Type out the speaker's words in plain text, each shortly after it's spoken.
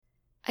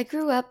I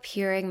grew up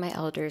hearing my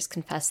elders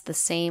confess the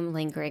same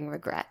lingering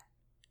regret.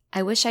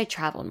 I wish I'd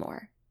traveled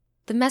more.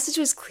 The message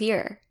was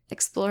clear.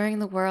 Exploring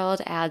the world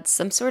adds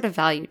some sort of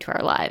value to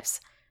our lives,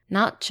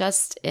 not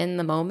just in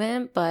the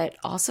moment, but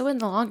also in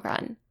the long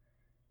run.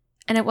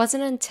 And it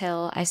wasn't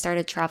until I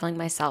started traveling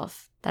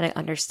myself that I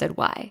understood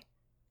why.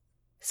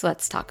 So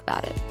let's talk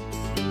about it.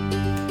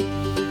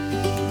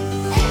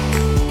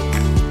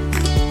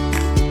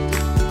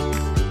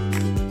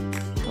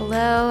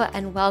 Hello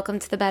and welcome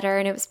to the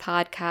Better News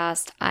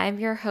podcast. I'm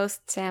your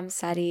host, Sam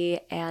Setti,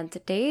 and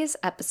today's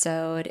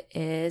episode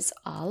is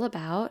all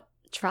about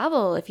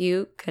travel. If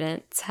you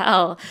couldn't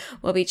tell,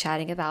 we'll be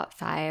chatting about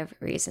 5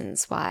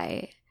 reasons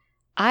why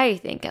I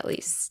think, at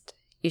least,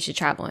 you should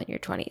travel in your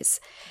 20s.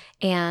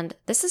 And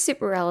this is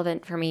super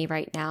relevant for me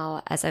right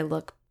now as I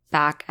look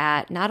back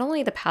at not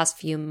only the past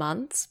few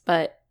months,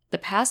 but the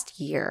past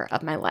year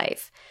of my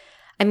life.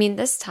 I mean,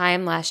 this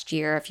time last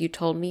year, if you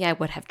told me I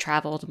would have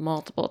traveled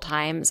multiple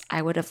times,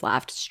 I would have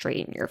laughed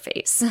straight in your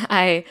face.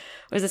 I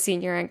was a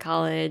senior in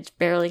college,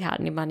 barely had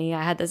any money.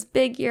 I had this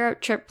big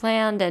Europe trip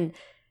planned, and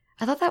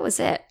I thought that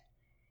was it.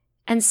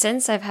 And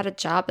since I've had a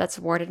job that's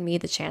awarded me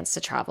the chance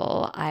to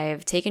travel,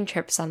 I've taken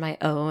trips on my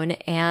own,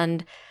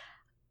 and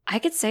I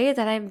could say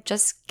that I'm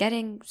just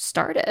getting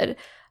started.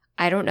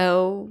 I don't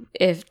know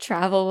if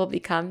travel will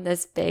become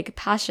this big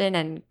passion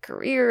and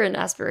career and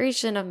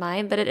aspiration of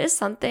mine, but it is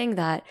something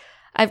that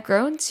I've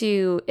grown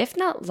to, if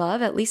not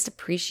love, at least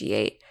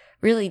appreciate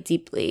really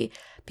deeply,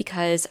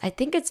 because I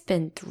think it's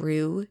been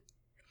through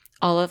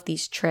all of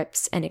these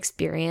trips and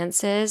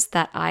experiences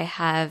that I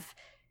have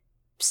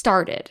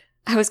started.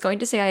 I was going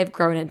to say I have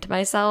grown into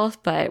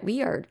myself, but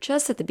we are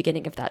just at the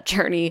beginning of that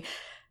journey.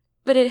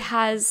 But it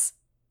has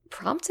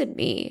prompted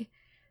me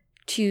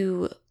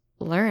to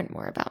learn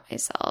more about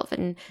myself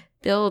and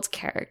build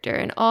character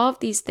and all of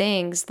these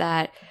things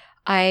that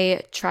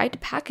I tried to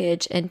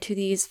package into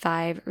these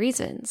 5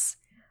 reasons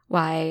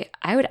why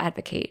I would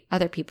advocate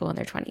other people in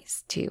their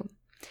 20s to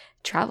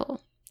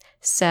travel.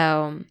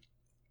 So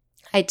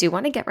I do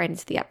want to get right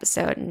into the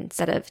episode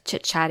instead of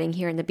chit-chatting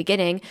here in the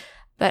beginning.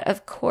 But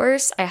of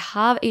course, I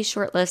have a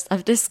short list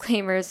of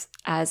disclaimers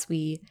as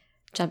we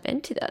jump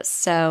into this.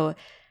 So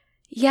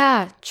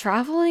yeah,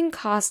 traveling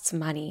costs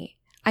money.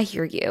 I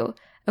hear you,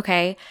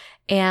 okay?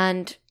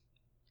 And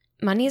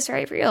money is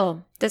very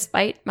real,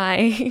 despite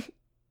my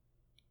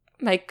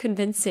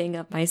convincing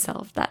of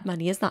myself that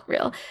money is not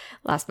real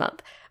last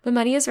month. But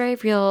money is very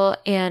real,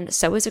 and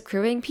so is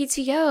accruing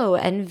PTO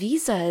and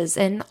visas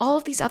and all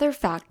of these other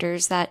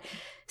factors that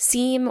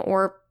seem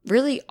or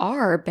really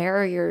are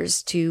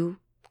barriers to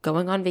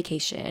going on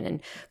vacation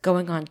and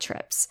going on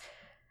trips.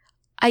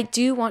 I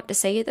do want to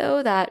say,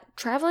 though, that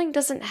traveling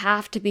doesn't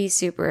have to be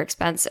super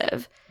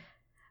expensive.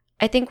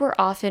 I think we're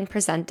often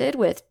presented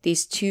with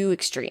these 2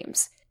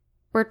 extremes.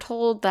 We're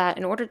told that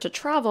in order to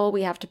travel,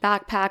 we have to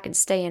backpack and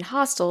stay in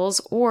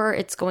hostels, or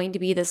it's going to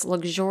be this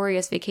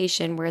luxurious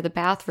vacation where the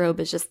bathrobe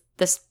is just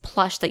this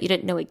plush that you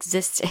didn't know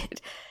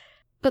existed.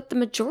 But the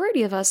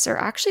majority of us are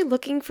actually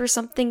looking for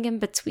something in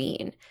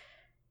between.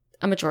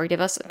 A majority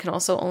of us can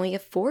also only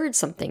afford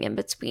something in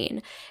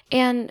between.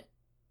 And,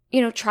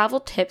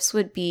 travel tips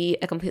would be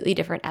a completely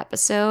different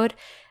episode,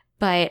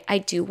 but I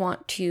do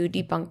want to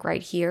debunk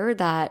right here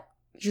that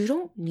you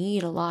don't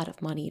need a lot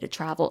of money to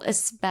travel,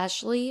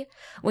 especially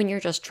when you're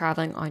just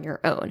traveling on your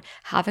own.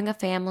 Having a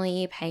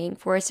family, paying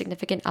for a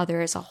significant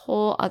other is a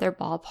whole other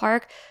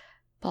ballpark.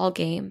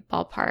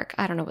 Ballpark.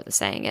 I don't know what the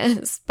saying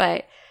is,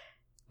 but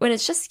when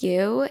it's just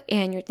you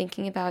and you're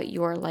thinking about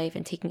your life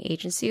and taking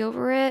agency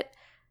over it,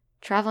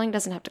 traveling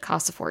doesn't have to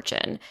cost a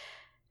fortune.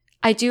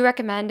 I do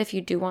recommend, if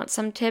you do want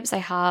some tips, I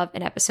have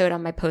an episode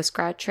on my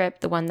post-grad trip,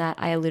 the one that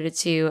I alluded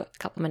to a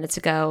couple minutes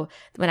ago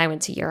when I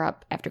went to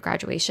Europe after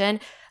graduation.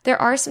 There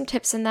are some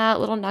tips in that,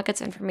 little nuggets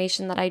of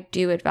information that I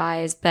do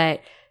advise, but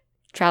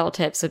travel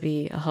tips would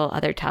be a whole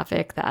other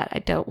topic that I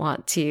don't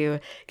want to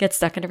get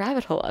stuck in a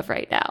rabbit hole of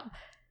right now.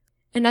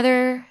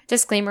 Another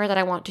disclaimer that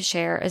I want to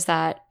share is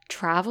that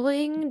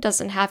traveling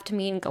doesn't have to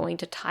mean going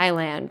to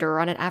Thailand or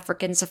on an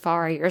African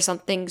safari or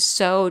something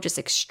so just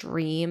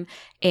extreme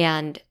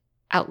and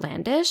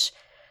outlandish.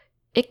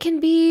 It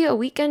can be a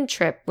weekend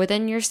trip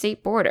within your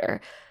state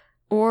border,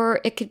 or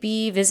it could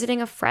be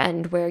visiting a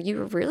friend where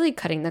you're really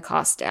cutting the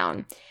cost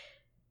down.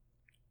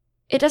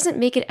 It doesn't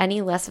make it any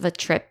less of a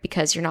trip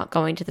because you're not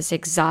going to this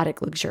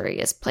exotic,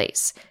 luxurious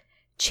place.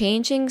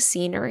 Changing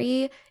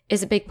scenery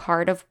is a big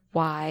part of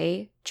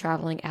why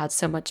traveling adds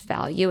so much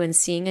value, and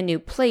seeing a new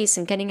place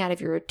and getting out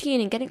of your routine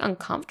and getting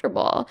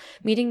uncomfortable,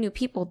 meeting new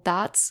people,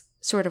 that's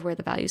sort of where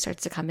the value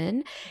starts to come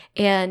in.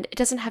 And it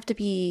doesn't have to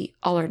be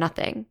all or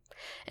nothing.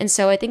 And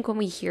so I think when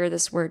we hear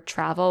this word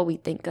travel, we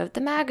think of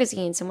the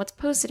magazines and what's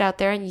posted out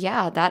there. And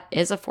yeah, that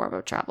is a form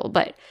of travel,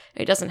 but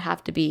it doesn't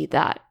have to be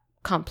that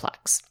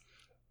complex.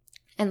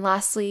 And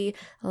lastly,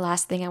 the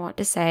last thing I want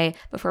to say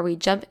before we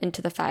jump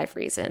into the 5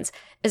 reasons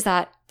is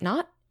that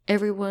not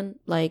everyone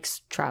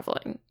likes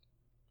traveling.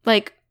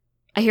 Like,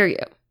 I hear you.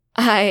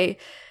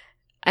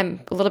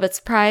 I'm a little bit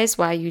surprised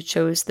why you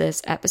chose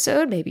this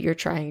episode. Maybe you're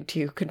trying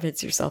to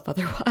convince yourself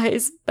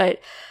otherwise, but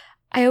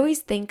I always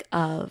think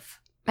of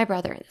my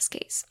brother in this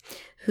case,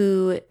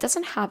 who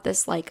doesn't have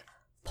this like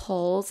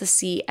pull to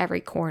see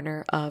every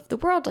corner of the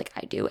world like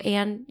I do.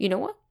 And you know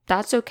what?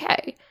 That's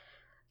okay.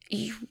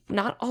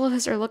 Not all of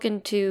us are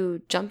looking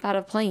to jump out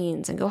of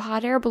planes and go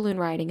hot air balloon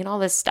riding and all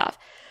this stuff.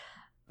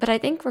 But I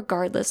think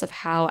regardless of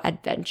how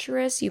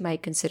adventurous you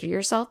might consider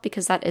yourself,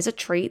 because that is a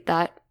trait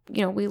that,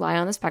 we lie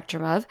on the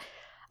spectrum of,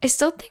 I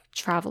still think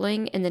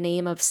traveling in the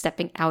name of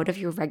stepping out of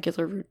your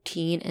regular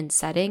routine and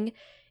setting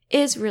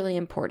is really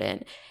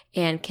important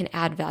and can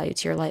add value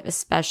to your life,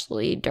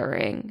 especially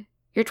during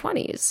your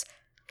 20s.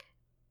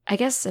 I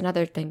guess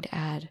another thing to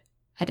add,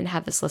 I didn't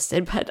have this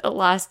listed, but a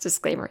last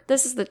disclaimer,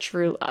 this is the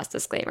true last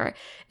disclaimer,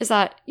 is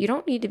that you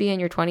don't need to be in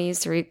your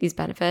 20s to reap these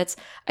benefits.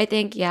 I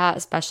think,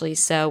 especially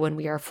so when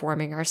we are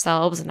forming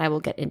ourselves, and I will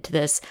get into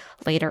this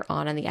later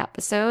on in the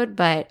episode,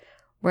 but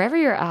wherever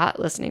you're at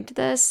listening to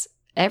this,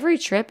 every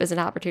trip is an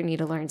opportunity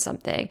to learn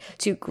something,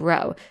 to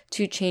grow,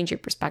 to change your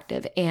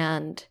perspective,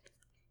 and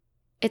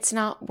it's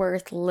not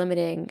worth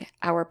limiting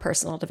our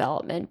personal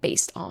development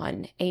based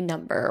on a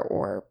number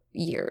or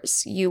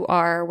years. You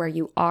are where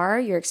you are.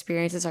 Your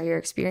experiences are your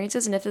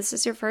experiences. And if this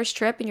is your first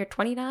trip and you're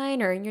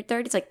 29 or in your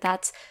 30s, like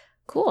that's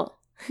cool.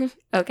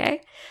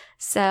 Okay.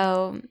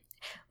 So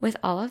with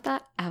all of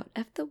that out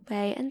of the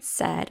way and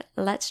said,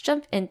 let's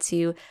jump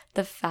into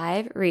the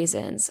 5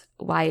 reasons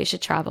why you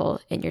should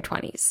travel in your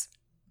 20s.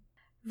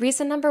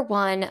 Reason number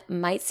 1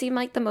 might seem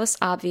like the most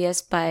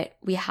obvious, but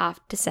we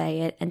have to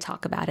say it and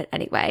talk about it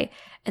anyway.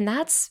 And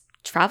that's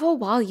travel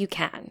while you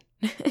can.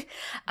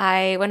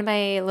 One of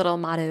my little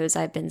mottos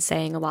I've been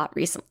saying a lot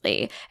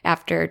recently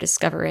after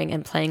discovering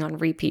and playing on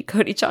repeat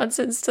Cody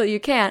Johnson's Till You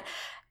Can't,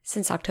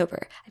 since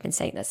October, I've been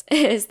saying this,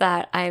 is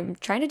that I'm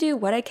trying to do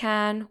what I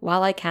can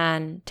while I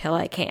can till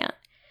I can't.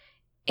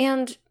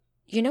 And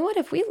you know what?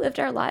 If we lived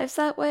our lives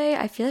that way,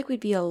 I feel like we'd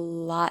be a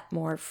lot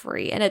more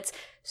free. And it's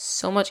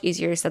so much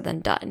easier said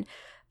than done.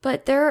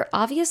 But there are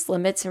obvious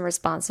limits and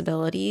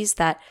responsibilities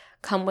that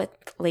come with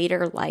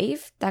later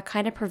life that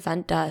kind of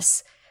prevent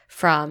us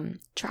from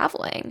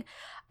traveling.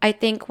 I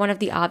think one of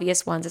the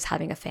obvious ones is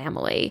having a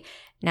family.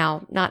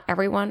 Now, not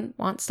everyone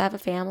wants to have a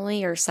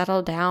family or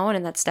settle down,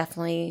 and that's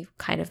definitely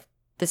kind of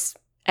this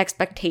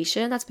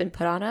expectation that's been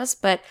put on us.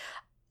 But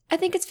I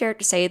think it's fair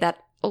to say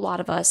that a lot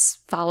of us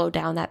follow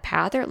down that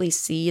path, or at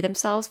least see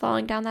themselves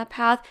following down that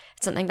path.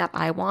 It's something that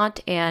I want.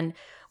 And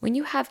when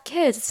you have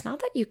kids, it's not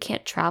that you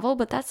can't travel,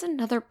 but that's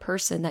another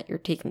person that you're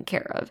taking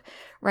care of,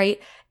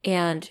 right?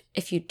 And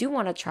if you do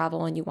want to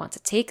travel and you want to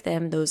take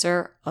them, those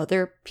are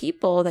other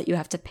people that you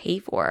have to pay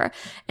for.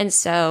 And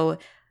so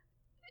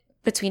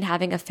between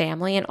having a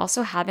family and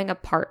also having a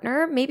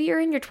partner, maybe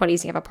you're in your 20s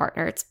and you have a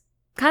partner. It's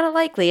kind of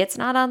likely, it's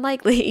not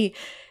unlikely.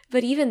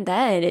 But even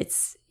then,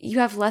 you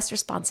have less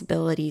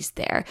responsibilities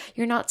there.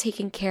 You're not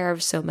taking care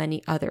of so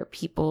many other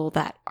people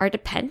that are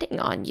depending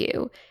on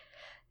you.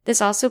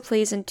 This also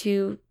plays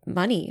into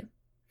money.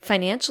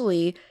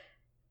 Financially,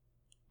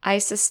 I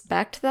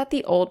suspect that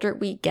the older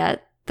we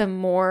get, the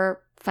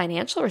more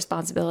financial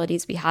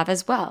responsibilities we have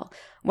as well,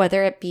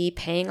 whether it be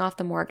paying off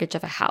the mortgage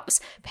of a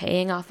house,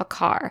 paying off a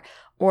car,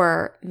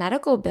 or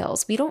medical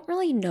bills. We don't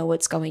really know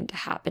what's going to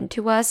happen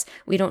to us.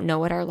 We don't know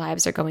what our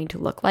lives are going to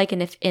look like. And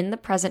if in the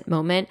present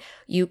moment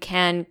you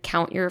can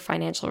count your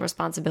financial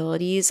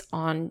responsibilities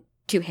on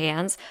 2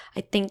 hands,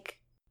 I think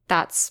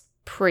that's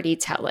pretty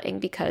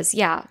telling because,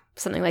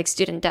 something like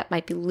student debt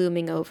might be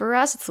looming over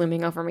us. It's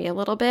looming over me a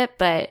little bit,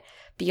 but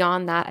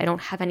beyond that, I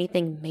don't have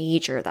anything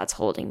major that's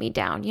holding me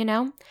down,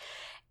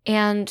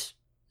 And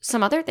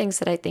some other things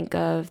that I think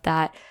of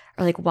that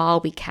are like while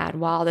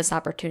this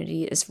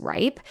opportunity is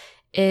ripe,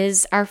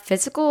 is our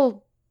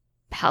physical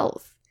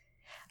health.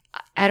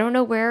 I don't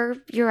know where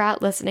you're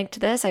at listening to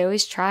this. I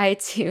always try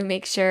to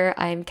make sure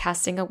I'm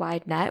casting a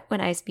wide net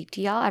when I speak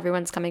to y'all.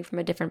 Everyone's coming from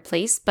a different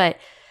place, but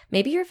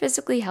maybe you're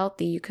physically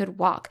healthy. You could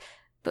walk,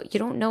 but you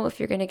don't know if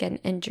you're going to get an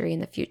injury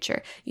in the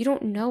future. You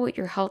don't know what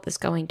your health is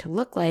going to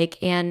look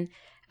like. And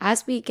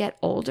as we get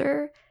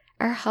older,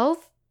 our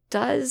health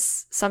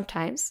does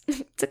sometimes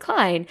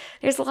decline.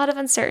 There's a lot of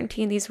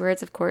uncertainty in these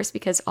words, of course,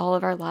 because all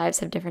of our lives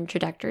have different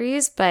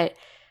trajectories, but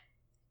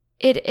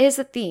it is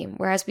a theme.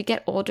 Whereas we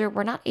get older,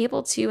 we're not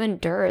able to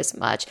endure as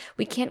much.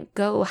 We can't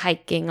go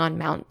hiking on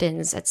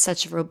mountains at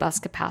such a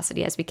robust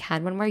capacity as we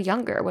can when we're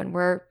younger, when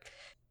we're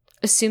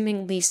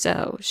assumingly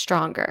so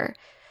stronger.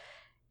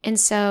 And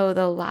so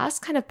the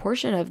last kind of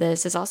portion of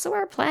this is also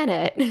our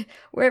planet.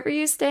 Wherever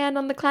you stand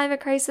on the climate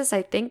crisis,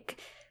 I think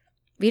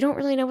we don't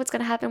really know what's going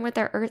to happen with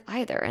our Earth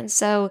either. And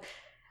so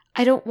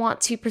I don't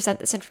want to present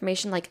this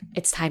information like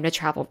it's time to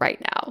travel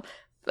right now.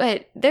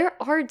 But there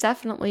are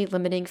definitely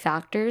limiting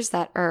factors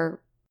that are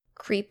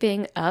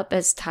creeping up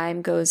as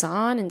time goes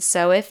on. And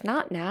so if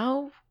not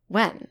now,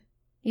 when?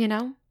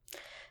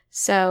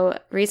 So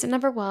reason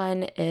number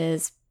 1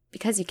 is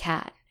because you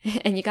can.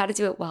 And you got to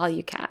do it while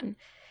you can.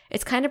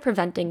 It's kind of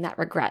preventing that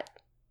regret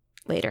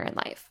later in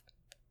life.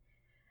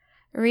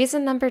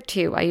 Reason number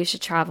 2 why you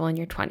should travel in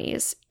your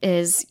 20s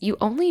is you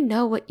only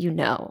know what you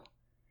know.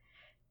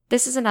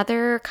 This is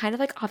another kind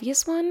of like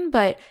obvious one,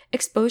 but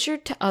exposure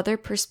to other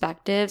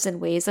perspectives and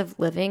ways of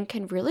living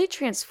can really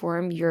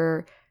transform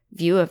your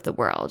view of the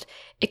world.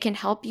 It can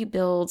help you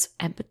build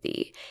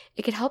empathy.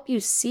 It can help you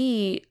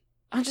see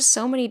on just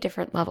so many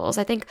different levels.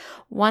 I think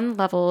one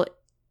level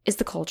is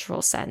the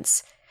cultural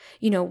sense.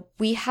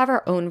 We have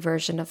our own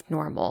version of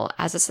normal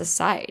as a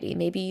society.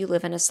 Maybe you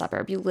live in a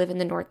suburb, you live in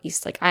the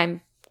Northeast, like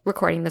I'm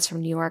recording this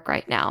from New York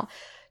right now.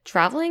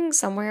 Traveling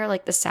somewhere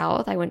like the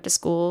South, I went to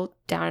school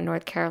down in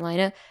North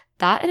Carolina,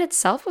 that in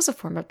itself was a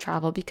form of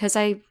travel because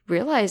I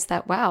realized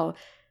that, wow,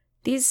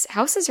 these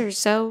houses are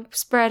so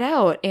spread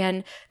out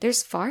and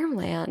there's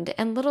farmland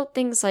and little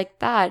things like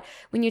that.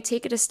 When you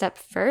take it a step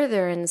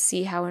further and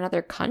see how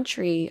another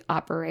country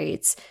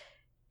operates,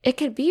 it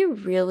could be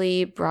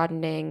really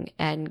broadening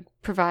and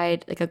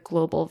provide like a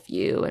global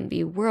view and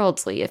be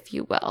worldly, if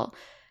you will.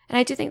 And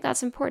I do think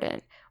that's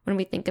important when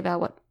we think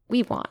about what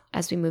we want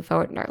as we move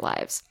forward in our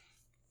lives.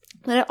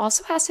 But it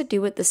also has to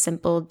do with the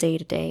simple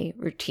day-to-day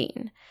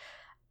routine.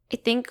 I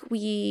think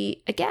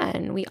we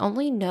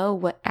only know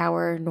what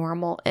our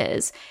normal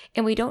is,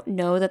 and we don't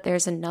know that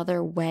there's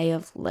another way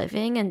of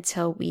living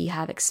until we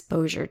have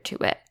exposure to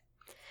it.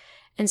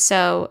 And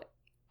so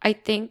I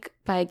think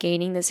by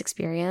gaining this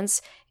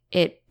experience,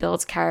 it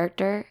builds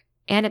character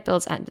and it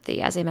builds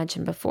empathy, as I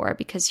mentioned before,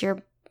 because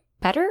you're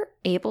better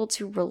able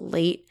to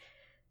relate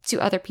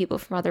to other people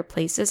from other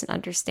places and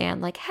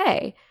understand, like,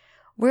 hey,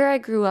 where I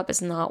grew up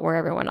is not where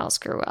everyone else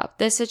grew up.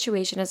 This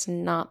situation is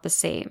not the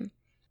same.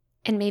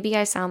 And maybe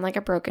I sound like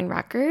a broken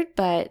record,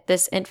 but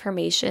this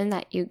information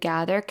that you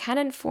gather can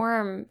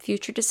inform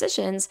future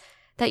decisions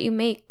that you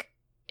make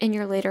in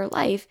your later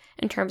life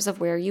in terms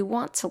of where you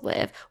want to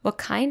live, what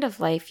kind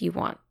of life you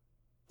want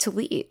to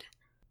lead.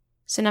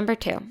 So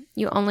 2,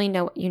 you only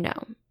know what you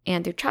know.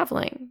 And through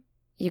traveling,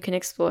 you can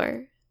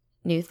explore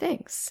new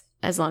things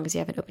as long as you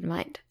have an open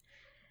mind.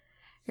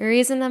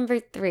 Reason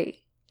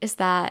 3 is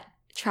that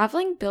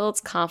traveling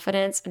builds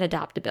confidence and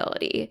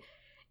adaptability.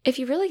 If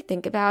you really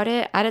think about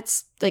it, at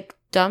its like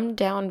dumbed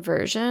down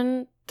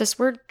version, this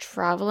word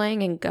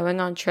traveling and going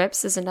on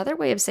trips is another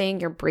way of saying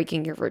you're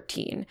breaking your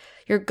routine.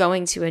 You're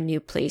going to a new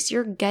place.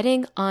 You're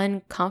getting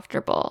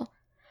uncomfortable.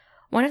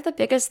 One of the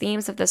biggest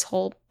themes of this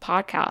whole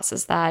podcast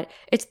is that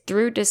it's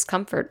through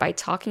discomfort, by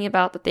talking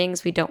about the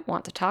things we don't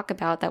want to talk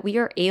about, that we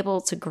are able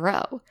to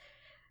grow.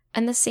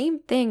 And the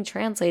same thing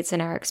translates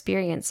in our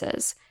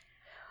experiences.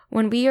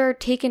 When we are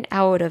taken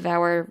out of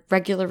our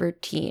regular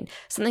routine,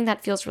 something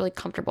that feels really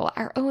comfortable,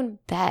 our own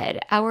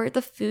bed,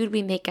 the food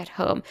we make at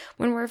home,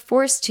 when we're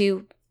forced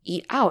to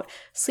eat out,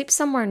 sleep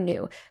somewhere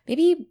new,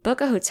 maybe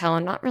book a hotel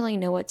and not really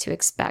know what to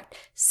expect,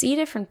 see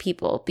different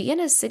people, be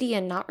in a city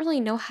and not really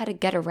know how to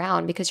get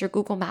around because your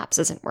Google Maps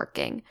isn't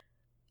working.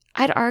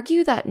 I'd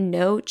argue that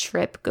no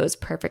trip goes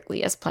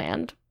perfectly as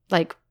planned.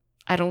 Like,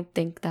 I don't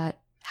think that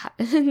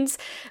happens,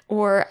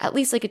 or at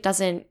least like it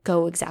doesn't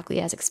go exactly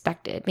as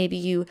expected. Maybe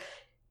you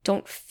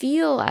don't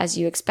feel as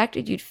you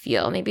expected you'd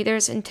feel. Maybe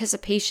there's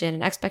anticipation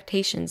and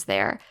expectations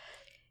there.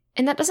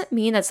 And that doesn't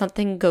mean that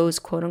something goes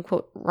quote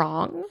unquote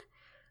wrong.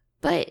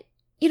 But,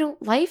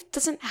 life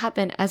doesn't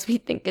happen as we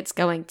think it's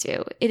going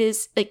to. It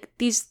is like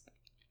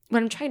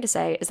what I'm trying to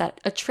say is that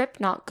a trip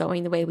not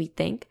going the way we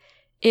think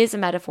is a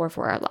metaphor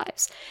for our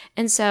lives.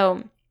 And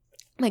so,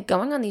 like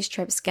going on these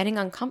trips, getting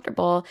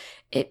uncomfortable,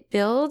 it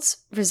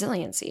builds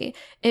resiliency.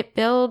 It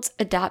builds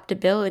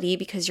adaptability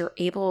because you're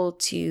able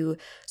to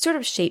sort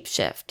of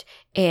shapeshift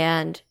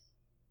and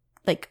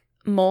like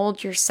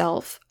mold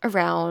yourself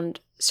around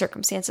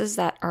circumstances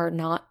that are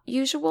not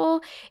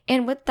usual.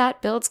 And with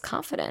that builds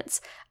confidence.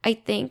 I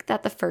think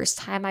that the first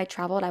time I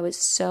traveled, I was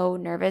so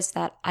nervous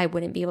that I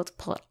wouldn't be able to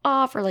pull it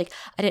off, or like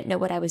I didn't know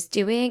what I was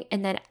doing.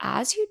 And then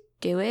as you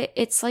do it,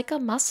 it's like a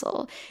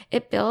muscle.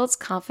 It builds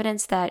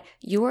confidence that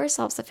you are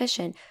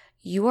self-sufficient.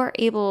 You are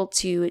able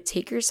to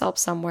take yourself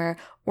somewhere,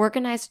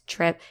 organize a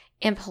trip,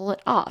 and pull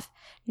it off.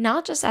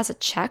 Not just as a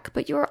check,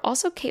 but you are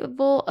also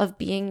capable of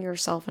being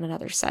yourself in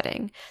another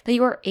setting, that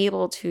you are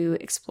able to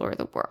explore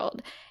the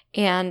world.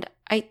 And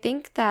I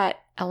think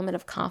that element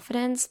of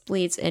confidence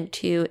bleeds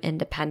into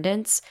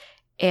independence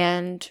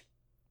and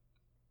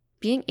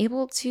being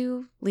able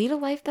to lead a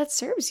life that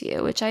serves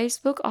you, which I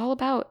spoke all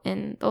about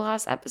in the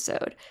last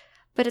episode.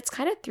 But it's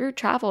kind of through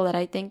travel that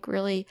I think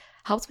really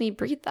helped me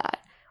breathe that,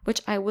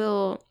 which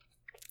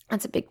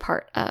that's a big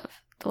part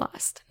of the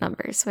last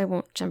numbers. So I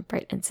won't jump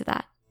right into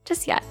that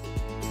just yet.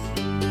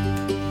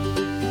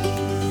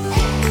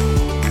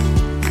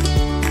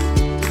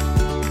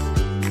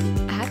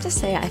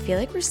 Say I feel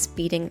like we're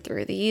speeding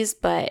through these,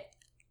 but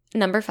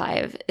number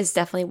 5 is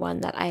definitely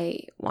one that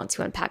I want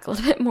to unpack a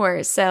little bit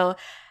more. So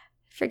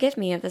forgive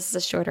me if this is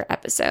a shorter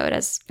episode,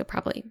 as you'll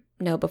probably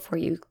know before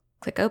you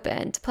click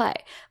open to play.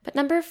 But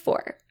number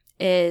 4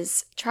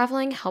 is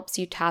traveling helps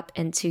you tap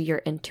into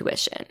your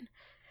intuition.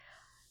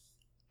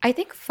 I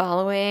think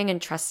following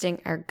and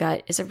trusting our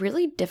gut is a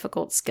really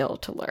difficult skill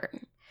to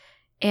learn.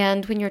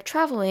 And when you're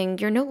traveling,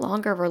 you're no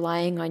longer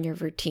relying on your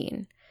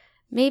routine.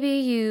 Maybe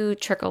you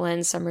trickle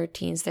in some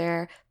routines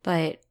there,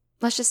 but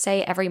let's just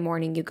say every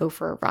morning you go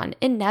for a run.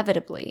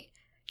 Inevitably,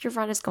 your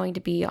run is going to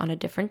be on a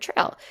different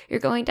trail. You're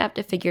going to have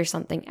to figure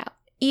something out,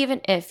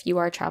 even if you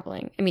are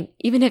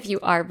even if you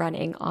are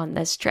running on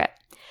this trip.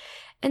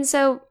 And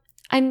so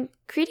I'm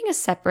creating a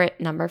separate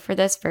number for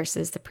this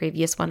versus the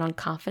previous one on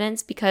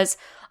confidence, because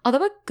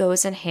although it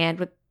goes in hand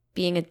with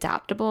being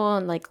adaptable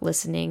and like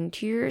listening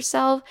to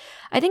yourself,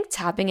 I think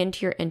tapping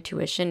into your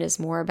intuition is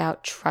more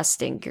about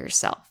trusting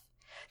yourself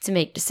to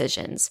make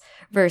decisions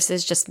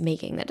versus just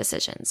making the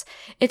decisions.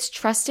 It's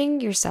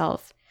trusting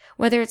yourself,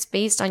 whether it's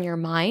based on your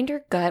mind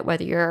or gut,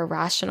 whether you're a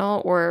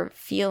rational or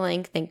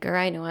feeling thinker.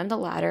 I know I'm the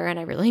latter, and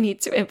I really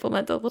need to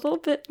implement a little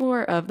bit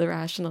more of the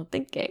rational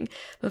thinking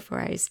before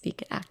I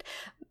speak and act.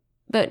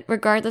 But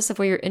regardless of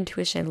where your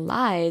intuition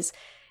lies,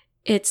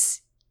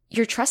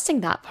 you're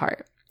trusting that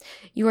part.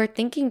 You are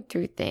thinking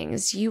through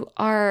things. You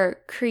are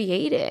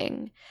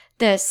creating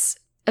this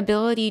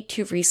ability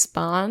to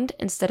respond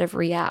instead of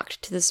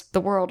react to the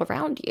world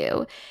around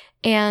you.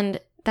 And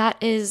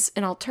that is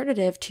an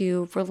alternative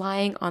to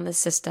relying on the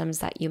systems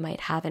that you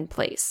might have in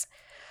place.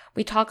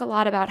 We talk a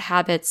lot about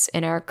habits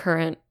in our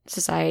current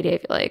society. I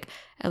feel like,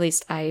 at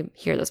least I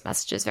hear those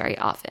messages very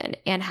often.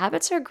 And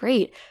habits are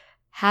great.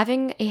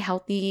 Having a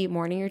healthy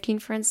morning routine,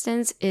 for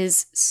instance,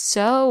 is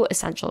so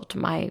essential to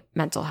my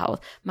mental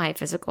health, my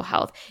physical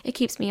health. It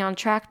keeps me on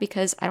track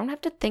because I don't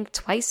have to think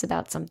twice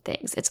about some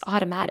things. It's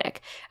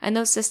automatic. And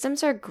those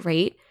systems are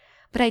great.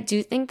 But I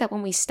do think that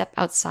when we step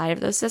outside of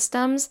those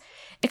systems,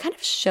 it kind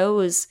of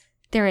shows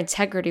their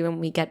integrity when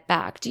we get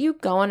back. Do you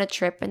go on a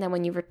trip and then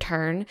when you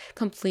return,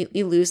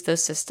 completely lose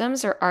those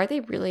systems, or are they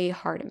really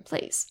hard in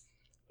place?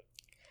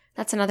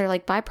 That's another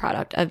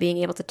byproduct of being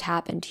able to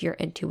tap into your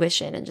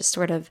intuition and just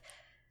sort of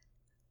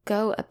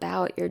go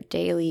about your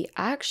daily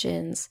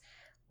actions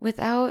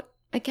without,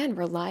 again,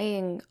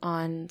 relying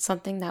on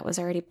something that was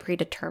already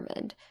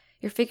predetermined.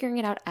 You're figuring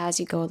it out as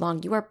you go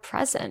along. You are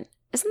present.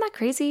 Isn't that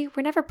crazy?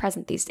 We're never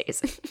present these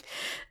days.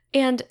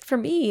 And for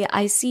me,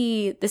 I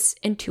see this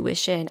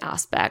intuition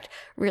aspect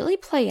really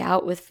play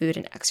out with food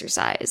and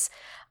exercise.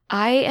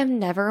 I am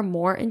never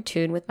more in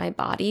tune with my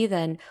body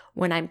than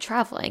when I'm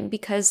traveling,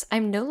 because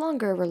I'm no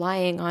longer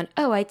relying on,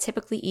 I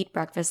typically eat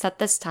breakfast at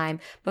this time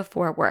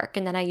before work,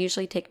 and then I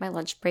usually take my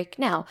lunch break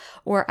now,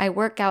 or I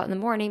work out in the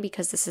morning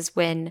because this is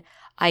when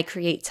I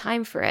create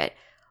time for it.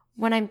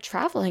 When I'm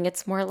traveling,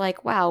 it's more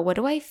like, wow, what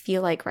do I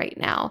feel like right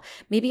now?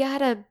 Maybe I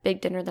had a big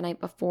dinner the night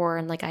before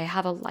and I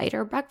have a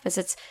lighter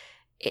breakfast.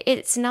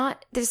 It's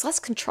not, there's less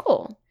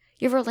control.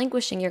 You're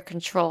relinquishing your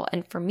control.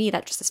 And for me,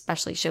 that just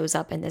especially shows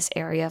up in this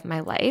area of my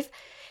life.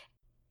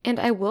 And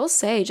I will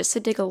say, just to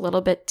dig a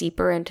little bit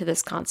deeper into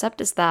this concept,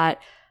 is that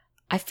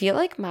I feel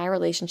like my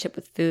relationship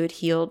with food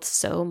healed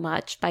so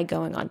much by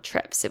going on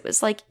trips. It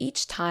was like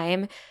each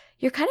time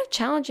you're kind of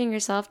challenging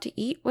yourself to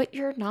eat what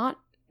you're not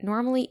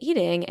normally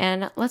eating.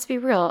 And let's be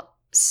real,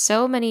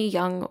 so many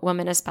young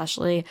women,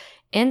 especially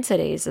in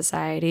today's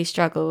society,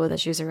 struggle with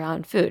issues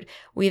around food.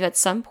 We've at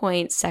some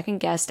point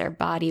second-guessed our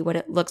body, what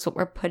it looks, what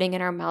we're putting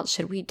in our mouth.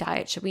 Should we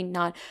diet? Should we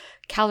not?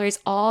 Calories,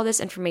 all this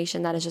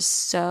information that is just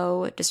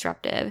so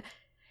disruptive.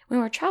 When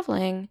we're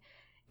traveling,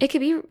 it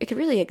could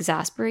really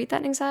exasperate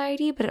that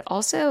anxiety, but it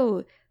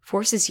also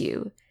forces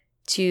you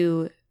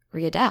to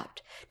readapt,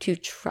 to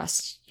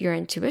trust your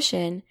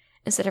intuition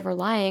instead of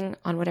relying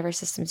on whatever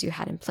systems you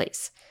had in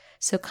place.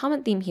 So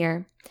common theme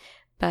here,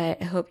 but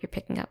I hope you're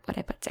picking up what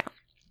I put down.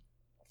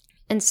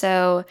 And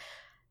so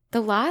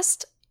the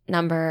last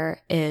number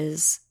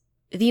is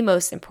the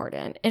most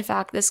important. In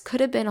fact, this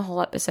could have been a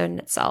whole episode in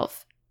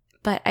itself,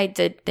 but I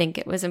did think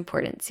it was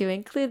important to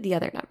include the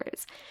other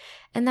numbers.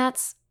 And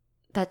that's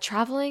that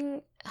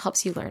traveling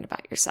helps you learn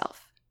about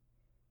yourself.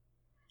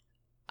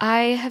 I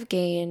have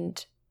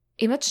gained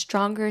a much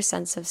stronger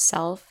sense of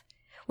self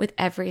with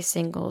every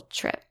single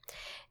trip.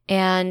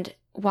 And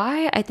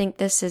why I think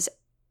this is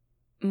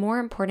more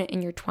important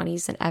in your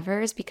 20s than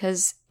ever is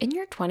because in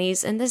your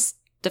 20s, in this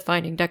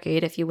defining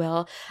decade, if you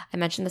will, I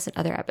mentioned this in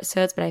other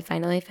episodes, but I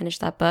finally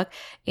finished that book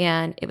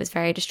and it was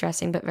very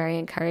distressing but very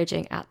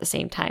encouraging at the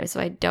same time. So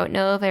I don't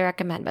know if I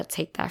recommend, but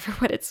take that for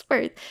what it's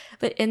worth.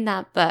 But in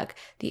that book,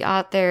 the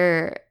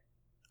author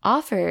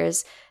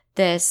offers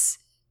this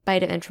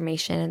bite of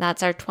information, and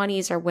that's our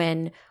 20s are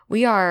when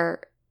we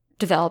are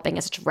developing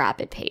at such a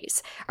rapid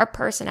pace. Our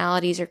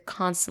personalities are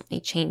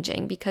constantly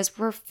changing because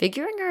we're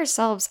figuring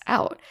ourselves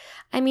out.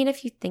 I mean,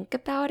 if you think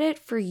about it,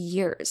 for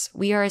years,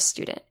 we are a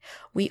student.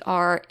 We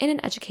are in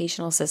an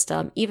educational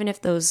system, even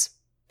if those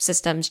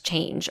systems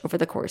change over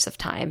the course of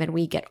time and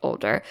we get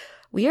older.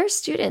 We are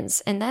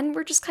students, and then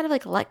we're just kind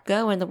of let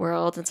go in the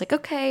world. And it's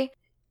okay,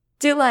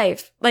 do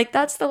life.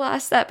 That's the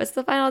last step. It's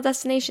the final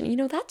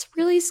destination. That's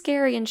really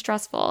scary and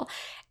stressful.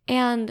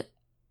 And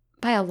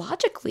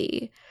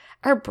biologically,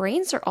 our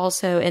brains are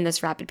also in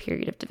this rapid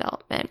period of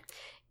development.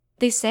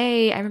 They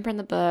say, I remember in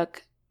the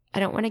book,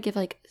 I don't want to give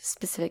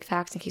specific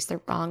facts in case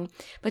they're wrong,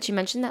 but you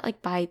mentioned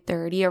that by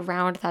 30,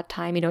 around that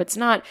time, it's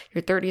not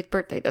your 30th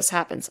birthday, this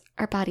happens.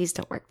 Our bodies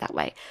don't work that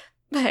way.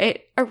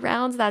 But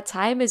around that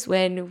time is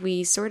when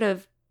we sort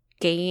of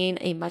gain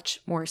a much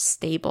more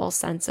stable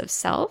sense of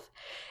self.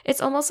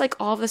 It's almost like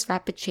all this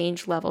rapid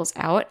change levels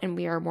out and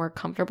we are more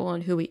comfortable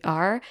in who we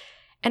are.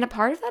 And a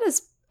part of that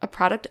is a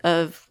product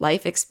of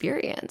life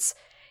experience.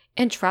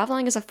 And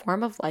traveling is a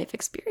form of life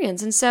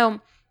experience. And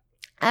so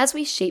as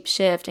we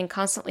shapeshift and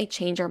constantly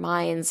change our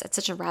minds at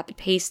such a rapid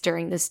pace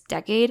during this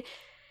decade,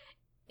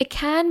 it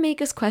can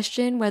make us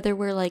question whether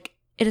we're like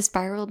in a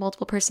spiral of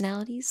multiple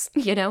personalities.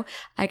 You know,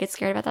 I get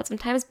scared about that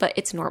sometimes, but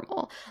it's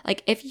normal.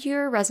 Like if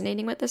you're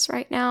resonating with this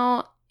right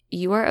now,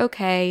 you are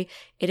okay.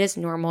 It is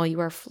normal. You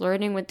are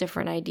flirting with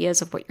different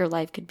ideas of what your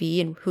life could be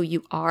and who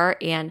you are.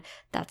 And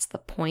that's the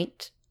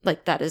point.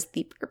 Like that is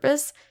the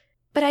purpose.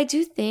 But I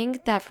do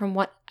think that from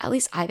what at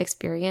least I've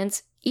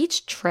experienced,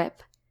 each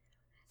trip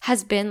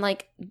has been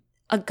like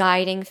a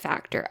guiding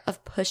factor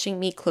of pushing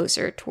me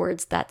closer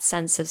towards that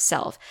sense of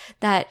self,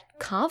 that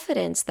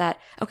confidence that,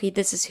 okay,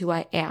 this is who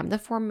I am, the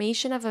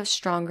formation of a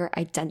stronger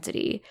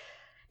identity.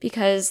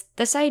 Because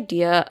this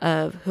idea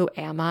of who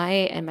am I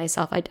and my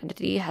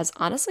self-identity has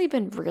honestly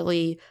been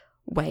really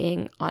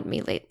weighing on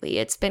me lately.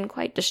 It's been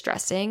quite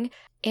distressing.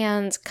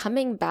 And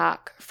coming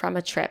back from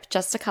a trip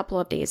just a couple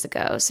of days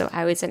ago, so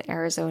I was in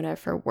Arizona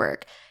for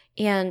work,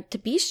 and to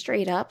be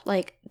straight up,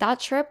 like that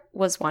trip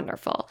was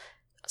wonderful.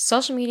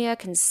 Social media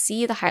can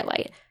see the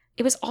highlight.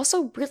 It was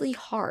also really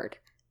hard.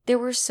 There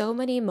were so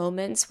many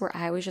moments where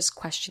I was just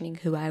questioning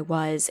who I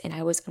was and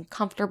I was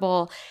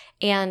uncomfortable.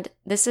 And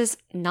this is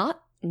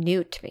not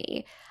new to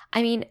me.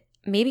 I mean,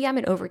 maybe I'm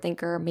an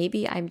overthinker.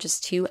 Maybe I'm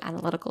just too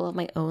analytical of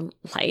my own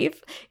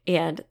life.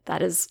 And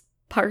that is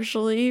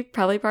partially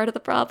probably part of the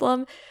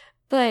problem.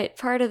 But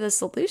part of the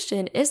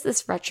solution is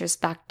this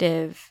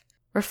retrospective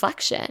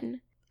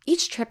reflection.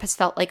 Each trip has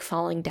felt like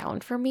falling down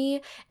for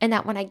me. And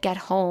that when I get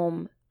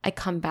home, I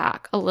come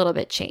back a little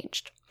bit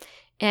changed.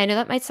 And I know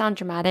that might sound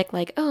dramatic,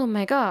 like, oh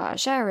my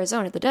gosh,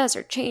 Arizona, the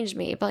desert changed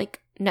me. But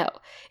like, no,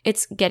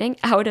 it's getting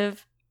out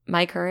of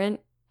my current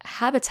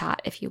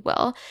habitat, if you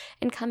will,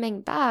 and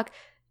coming back,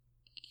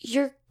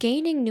 you're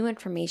gaining new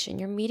information,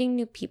 you're meeting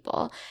new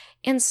people.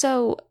 And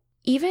so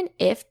even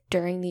if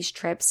during these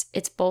trips,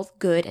 it's both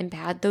good and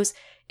bad, those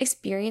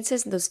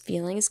experiences and those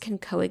feelings can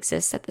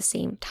coexist at the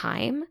same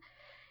time.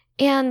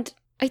 And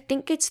I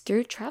think it's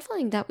through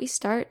traveling that we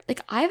start,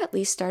 like I've at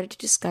least started to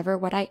discover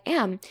what I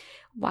am.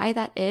 Why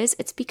that is,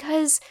 it's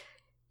because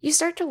you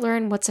start to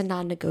learn what's a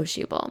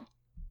non-negotiable.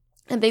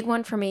 A big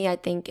one for me, I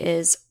think,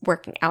 is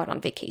working out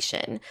on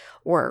vacation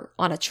or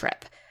on a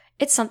trip.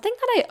 It's something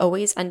that I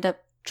always end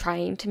up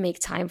trying to make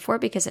time for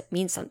because it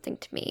means something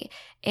to me.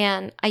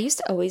 And I used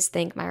to always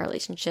think my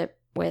relationship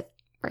with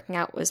working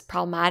out was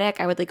problematic.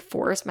 I would like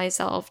force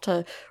myself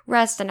to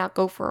rest and not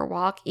go for a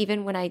walk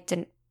even when I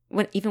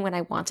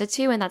wanted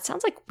to. And that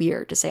sounds like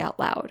weird to say out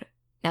loud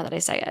now that I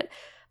say it,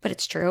 but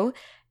it's true.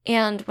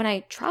 And when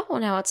I travel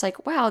now, it's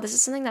like, wow, this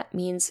is something that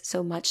means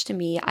so much to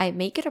me. I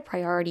make it a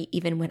priority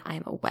even when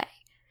I'm away.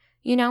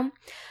 You know,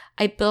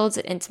 I build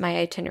it into my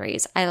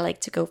itineraries. I like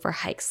to go for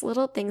hikes,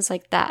 little things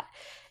like that.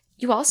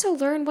 You also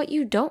learn what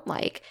you don't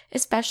like,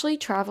 especially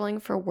traveling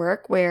for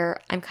work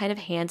where I'm kind of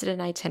handed an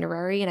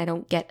itinerary and I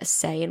don't get a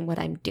say in what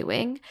I'm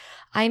doing.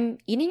 I'm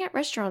eating at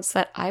restaurants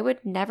that I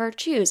would never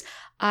choose.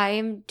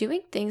 I'm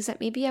doing things that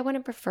maybe I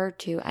wouldn't prefer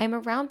to. I'm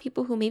around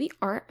people who maybe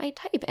aren't my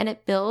type. And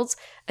it builds,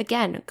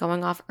 again,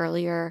 going off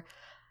earlier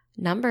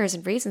numbers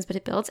and reasons, but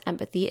it builds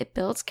empathy, it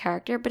builds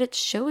character, but it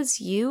shows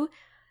you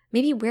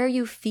maybe where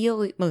you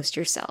feel most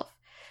yourself.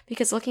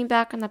 Because looking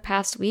back on the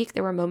past week,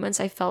 there were moments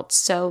I felt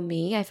so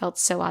me, I felt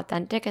so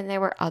authentic, and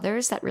there were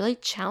others that really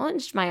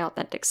challenged my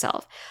authentic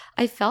self.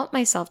 I felt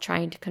myself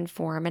trying to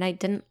conform, and I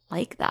didn't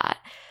like that.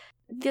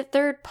 The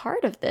third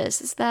part of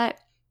this is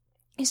that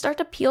you start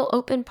to peel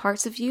open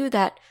parts of you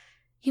that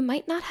you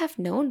might not have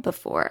known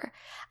before.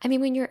 I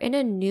mean, when you're in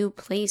a new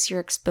place, you're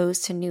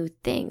exposed to new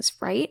things,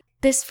 right?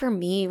 This for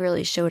me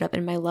really showed up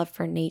in my love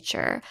for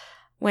nature.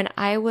 When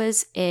I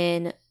was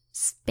in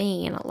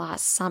Spain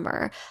last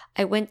summer,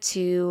 I went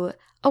to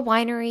a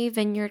winery,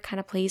 vineyard kind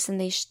of place,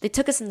 and they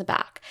took us in the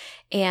back.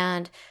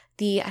 And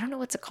I don't know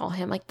what to call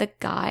him, like the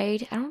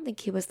guide, I don't think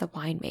he was the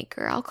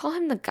winemaker. I'll call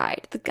him the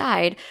guide. The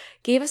guide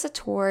gave us a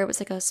tour. It was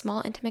like a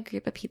small, intimate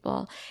group of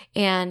people.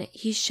 And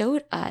he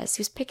showed us,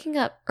 he was picking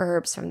up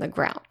herbs from the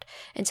ground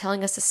and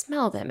telling us to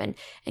smell them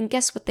and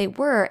guess what they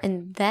were.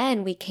 And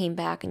then we came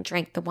back and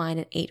drank the wine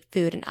and ate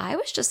food. And I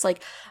was just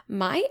like,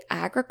 my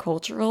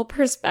agricultural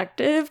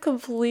perspective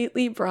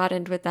completely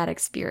broadened with that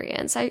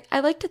experience. I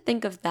like to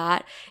think of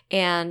that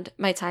and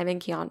my time in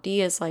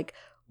Chianti as like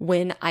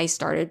when I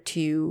started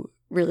to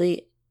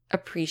really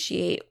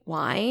appreciate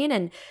wine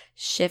and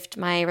shift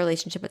my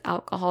relationship with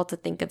alcohol to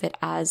think of it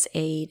as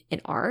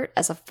an art,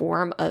 as a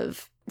form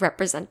of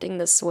representing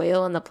the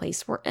soil and the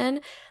place we're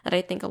in that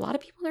I think a lot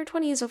of people in their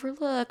 20s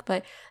overlook.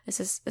 But this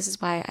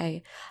is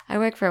why I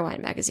work for a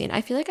wine magazine.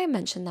 I feel like I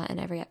mentioned that in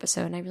every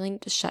episode and I really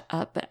need to shut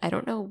up, but I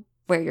don't know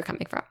where you're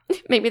coming from.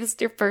 Maybe this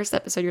is your first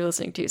episode you're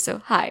listening to.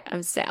 So hi,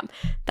 I'm Sam.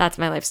 That's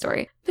my life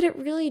story. But it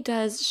really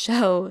does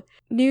show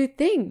new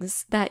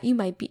things that you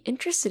might be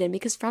interested in,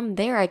 because from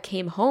there I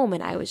came home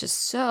and I was just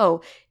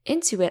so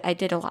into it. I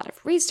did a lot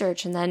of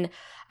research, and then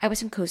I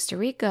was in Costa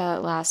Rica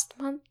last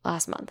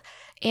month.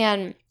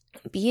 And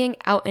being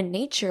out in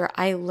nature,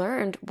 I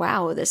learned,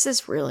 wow, this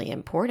is really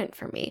important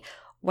for me.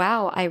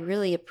 Wow, I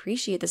really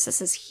appreciate this.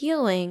 This is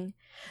healing.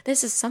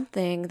 This is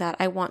something that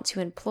I want to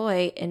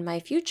employ in my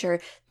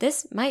future.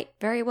 This might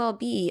very well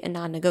be a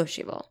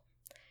non-negotiable.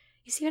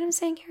 You see what I'm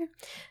saying here?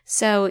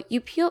 So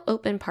you peel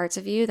open parts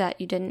of you that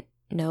you didn't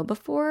know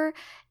before.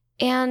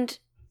 And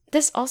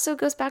this also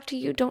goes back to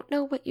you don't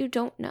know what you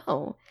don't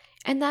know.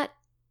 And that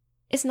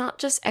is not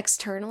just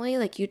externally,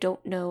 like you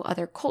don't know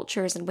other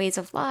cultures and ways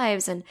of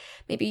lives, and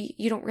maybe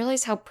you don't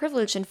realize how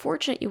privileged and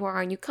fortunate you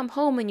are, and you come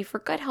home and you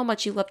forget how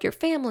much you loved your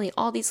family,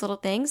 all these little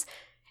things.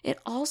 It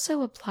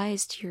also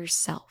applies to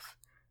yourself.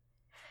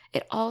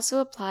 It also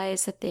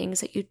applies to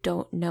things that you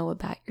don't know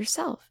about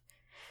yourself,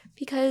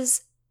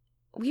 because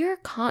we are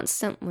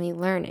constantly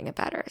learning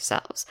about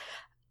ourselves.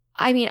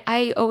 I mean,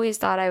 I always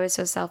thought I was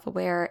so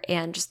self-aware,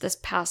 and just this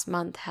past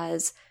month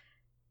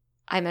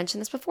I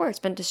mentioned this before, it's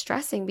been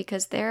distressing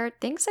because there are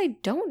things I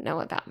don't know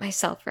about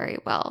myself very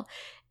well.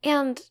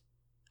 And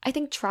I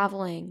think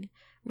traveling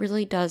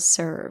really does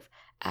serve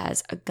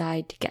as a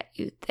guide to get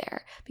you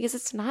there, because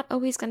it's not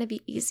always going to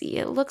be easy.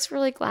 It looks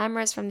really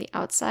glamorous from the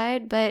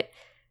outside, but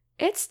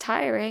it's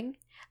tiring.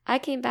 I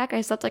came back,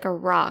 I slept like a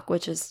rock,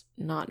 which is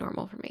not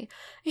normal for me.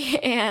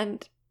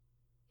 And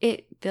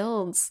it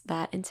builds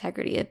that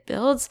integrity. It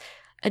builds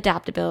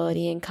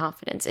adaptability and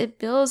confidence. It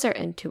builds our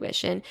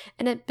intuition,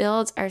 and it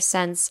builds our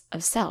sense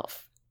of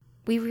self.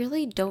 We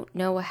really don't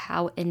know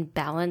how in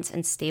balance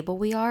and stable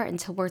we are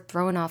until we're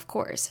thrown off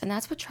course. And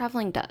that's what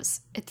traveling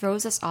does. It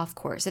throws us off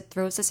course. It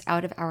throws us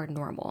out of our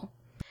normal.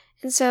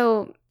 And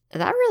so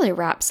that really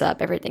wraps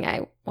up everything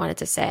I wanted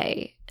to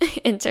say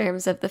in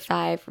terms of the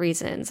 5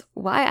 reasons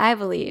why I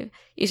believe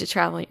you should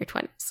travel in your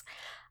 20s.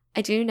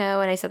 I do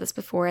know, and I said this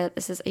before, that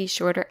this is a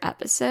shorter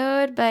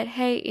episode, but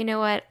hey, you know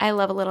what? I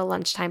love a little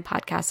lunchtime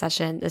podcast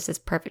session. This is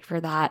perfect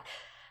for that.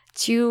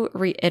 To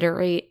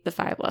reiterate the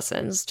 5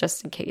 lessons,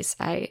 just in case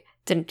I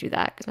didn't do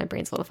that because my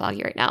brain's a little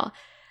foggy right now.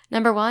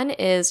 Number 1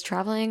 is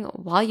traveling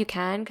while you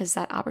can, because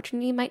that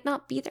opportunity might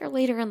not be there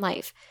later in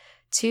life.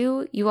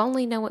 2, you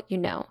only know what you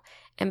know.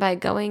 And by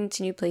going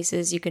to new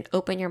places, you can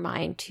open your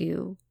mind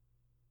to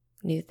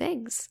new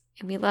things.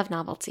 And we love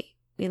novelty.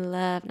 We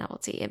love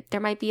novelty. There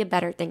might be a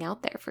better thing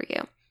out there for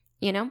you,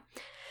 you know?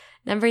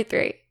 Number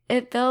 3,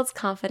 it builds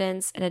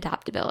confidence and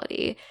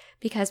adaptability,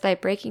 because by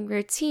breaking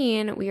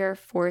routine, we are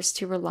forced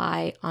to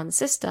rely on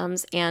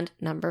systems. And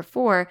number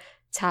 4,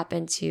 tap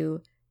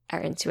into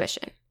our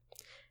intuition.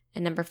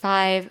 And number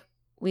 5,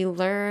 we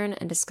learn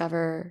and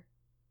discover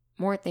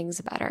more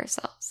things about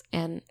ourselves.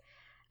 And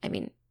I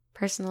mean,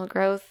 personal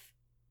growth,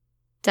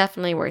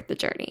 definitely worth the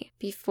journey.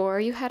 Before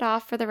you head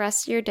off for the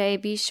rest of your day,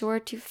 be sure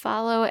to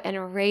follow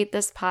and rate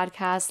this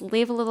podcast.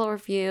 Leave a little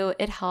review.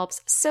 It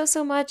helps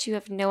so much. You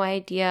have no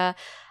idea.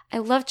 I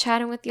love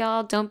chatting with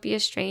y'all. Don't be a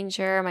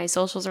stranger. My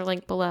socials are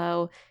linked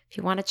below. If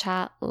you want to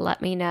chat,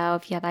 let me know.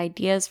 If you have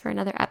ideas for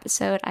another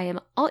episode, I am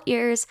all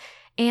ears.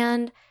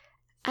 And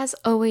as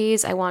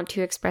always, I want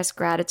to express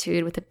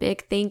gratitude with a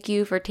big thank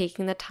you for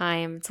taking the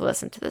time to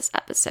listen to this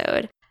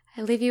episode.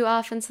 I leave you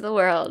off into the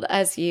world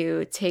as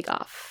you take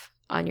off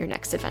on your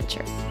next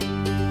adventure.